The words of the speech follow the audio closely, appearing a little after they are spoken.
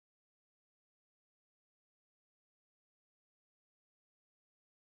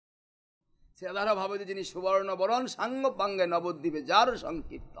Radhara Bhavati Jini Suvarna Baran Sangha Pange Navadvipe Jara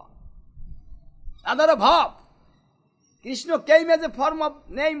Sankirtan. Radhara Bhav. Krishna came as a form of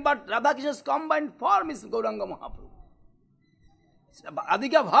name, but Radha Krishna's combined form is Gauranga Mahaprabhu.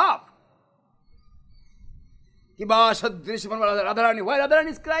 Adhika Bhav. Kiba Sadrishaman Radharani. Why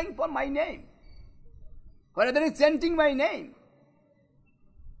Radharani is crying for my name? Why Radharani is chanting my name?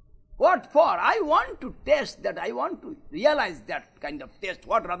 What for? I want to taste that. I want to realize that kind of taste.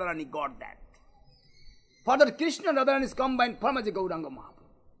 What Radharani got that? Father Krishna and Radharani's combined form as a Gauranga Mahaprabhu.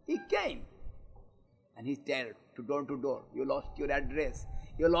 He came. And he stared to door. You lost your address.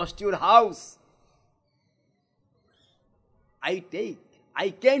 You lost your house. I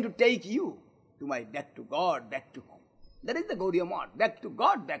came to take you to my back to God, back to home. That is the Gauriya Math. Back to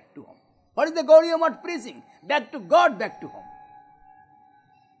God, back to home. What is the Gauriya Math preaching? Back to God, back to home.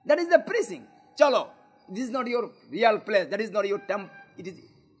 That is the preaching. Chalo, this is not your real place. That is not your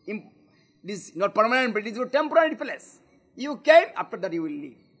it is not permanent, but it is your temporary place. You came, after that you will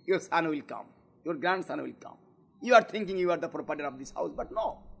leave. Your son will come. Your grandson will come. You are thinking you are the proprietor of this house, but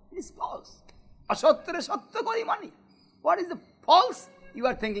no, it is false. Asattare sattya kori mani. What is the false? You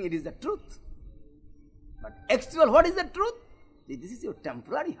are thinking it is the truth. But actual, what is the truth? This is your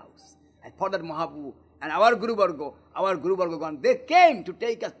temporary house. And for that Mahaprabhu and our Guru Varga gone, they came to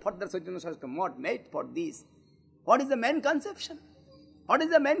take us further Chaitanya Shastra Math made for this. What is the main conception? What is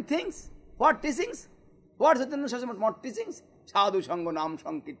the main things? What teachings? What Chaitanya Shastra Math teachings? Sadhu Sangha Nam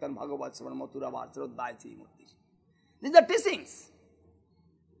Sankirtan Bhagavat Sravan Mathura Vatsrodaya Srimurti. These are teachings.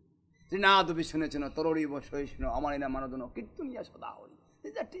 Trinadu Vishwanachana Torori Vashoishno Amarina Manadono Kirtunya Sadahori.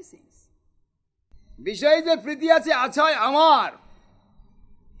 These are teachings. Vishay je priti ache achai amar.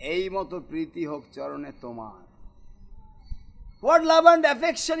 Ei moto priti hok charone tomar. What love and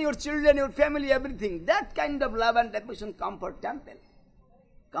affection, your children, your family, everything. That kind of love and affection come for temple.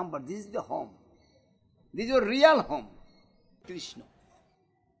 Come for, this is the home. This is your real home. Krishna.